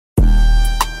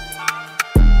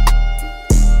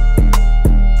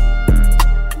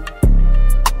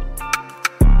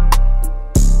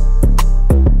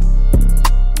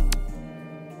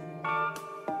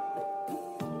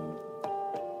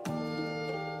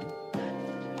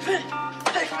Penny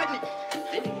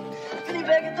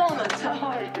bag of donuts.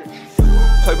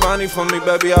 Play Bonnie for me,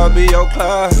 baby, I'll be your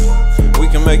Clyde. We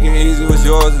can make it easy, what's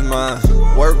yours is mine.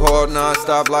 Work hard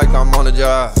non-stop like I'm on a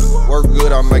job. Work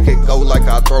good, I make it go like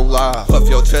I throw live. Puff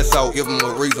your chest out, give them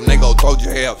a reason, they go throw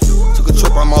jabs. Took a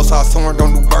trip, I'm outside somewhere,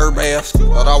 don't do bird baths.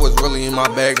 Thought I was really in my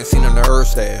bag and seen in the herb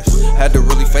stash. Had to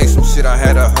really face some shit, I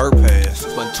had a her pass.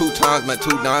 Went 2 times, met 2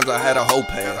 dimes, I had a whole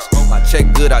pass. I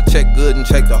check good and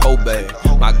check the whole bag.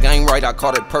 My game right, I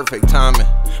caught it perfect timing.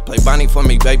 Play Bonnie for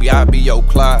me, baby, I'll be your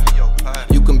Clyde.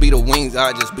 You can be the wings,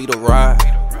 I just be the ride.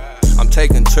 I'm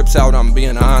taking trips out, I'm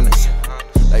being honest.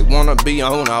 They wanna be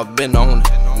on, I've been on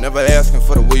it. Never asking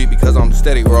for the weed because I'm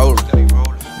steady rolling.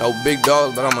 No big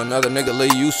dogs, but I'm another nigga,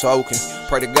 leave you soaking.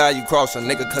 Pray to God you cross a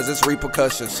nigga cause it's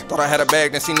repercussions. Thought I had a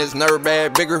bag, then seen this nerve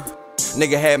bag bigger.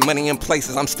 Nigga had money in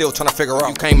places, I'm still tryna figure out.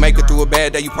 You can't make it through a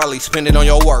bad day, you probably spend it on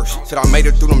your worst. Said I made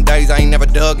it through them days, I ain't never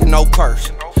dug in no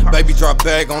purse. Baby drop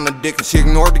bag on the dick and she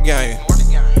ignored the game.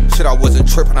 Shit, I wasn't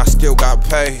tripping, I still got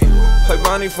paid. Play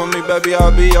Bonnie for me, baby,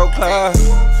 I'll be your Clyde.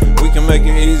 We can make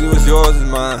it easy, what's yours is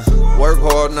mine. Work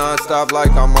hard non-stop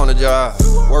like I'm on a job.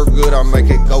 Work good, I make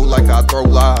it go like I throw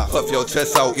live. Puff your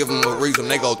chest out, give them a reason,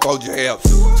 they go throw jabs.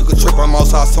 Took a trip, I'm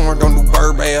outside somewhere, don't do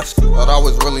bird baths. Thought I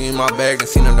was really in my bag and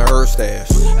seen in the herb stash.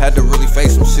 Had to really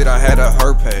face some shit, I had a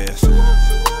her pass.